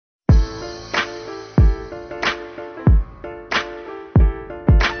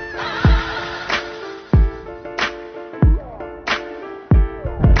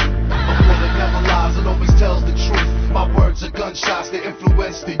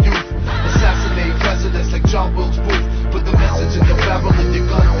youth. Assassinate presidents like John Wilkes Booth. Put the message in the barrel of your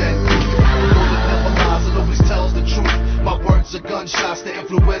gun, then know that never lies and always tells the truth. My words are gunshots to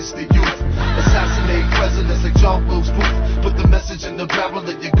influence the youth. Assassinate presidents like John Wilkes Booth. Put the message in the barrel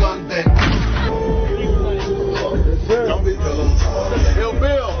of your gun, then Yo,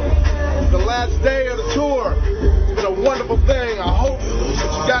 Bill, the last day of the tour. It's been a wonderful thing. I hope that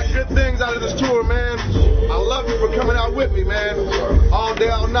you got good things out of this tour, man. I love you for coming out with me, man. All day,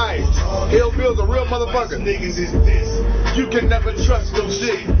 all night. Ill Bill's a real motherfucker. You can never trust no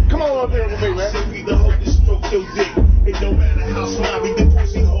shit. Come on up here with me, man. It don't matter how snobby the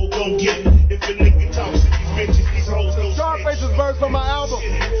pussy hole gon' get. If a nigga talks to these bitches, these hoes gon' Scarface's verse on my album.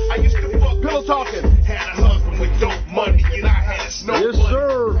 I used to fuck Pillow talking. Had a husband with dope money, and I had a snow Yes, bunny.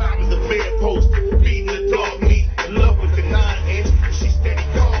 sir. I was the bedpost, beating the dog meat, in love with the 9-inch. She steady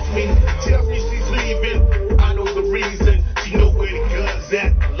calls me, tells me she's leaving. I know the reason. She know where the guns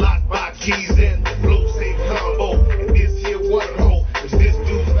at. Locked by keys in the blue same combo. And this here water hole is this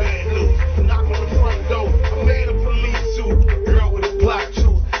dude's bad news. Knock on the front door. A man in police suit, girl with a block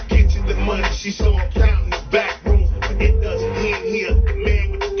tooth. Get you the money. She saw him counting the back room, but it doesn't end here. The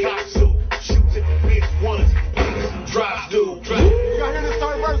man with the cock suit shoots at the bitch once. Drives through. You gotta hear this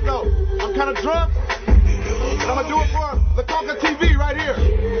third verse though. I'm kind of drunk. I'm gonna do it for the Conquer TV right here.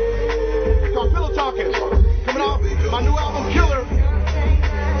 It's called Pillow Talking. Coming out, my new album Killer,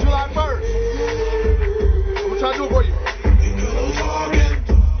 July 1st. I'm gonna try to do it for you.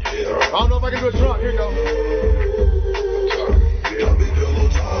 I don't know if I can do it drunk. Here you go.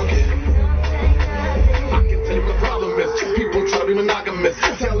 I can tell you what the problem is. People try to be monogamous.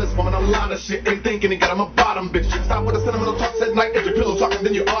 Tell this woman a lot of shit. Ain't thinking he got him a bottom, bitch. Stop with the sentimental talks at night. If you're pillow talking,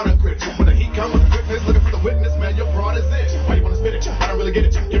 then you ought to quit. When the heat comes with the witness, looking for the witness, man, your broad is it. Why you wanna spit it? I don't really get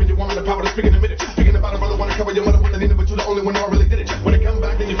it. Giving your woman the power to speak in a minute. Speaking about a brother, wanna cover your mother with a Nina, but you the only one who really did it. When it come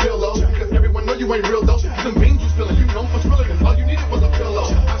back, then you feel low. Because everyone know you ain't real though. Them beans you spilling, you know for spilling it. All you needed was a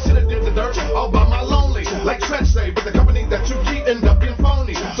pillow. I should've did the dirt all by my lonely. Like Tretch say, but the company that you keep end up being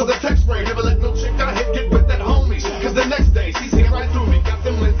phony. So the text spray never let no chick I hit get with that homie. Cause the next day, she's seeing right through me. Got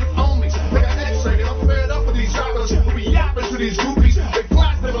them lenses on me. Like an X-ray, and I'm fed up with these rappers who be yapping to these groupies. They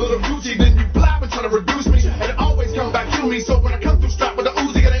flash them a little Gucci, then you blab and try to reduce me. And it always come back to me. So when I come through strapped with the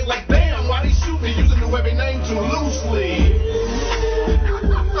Uzi, it ain't like, damn, why they shoot me? Using the every name too loosely.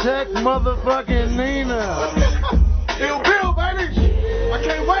 Tech motherfucking Nina. Ill Bill, baby. I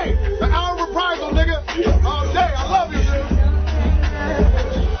can't wait. The hour reprisal, nigga. All day. I love you.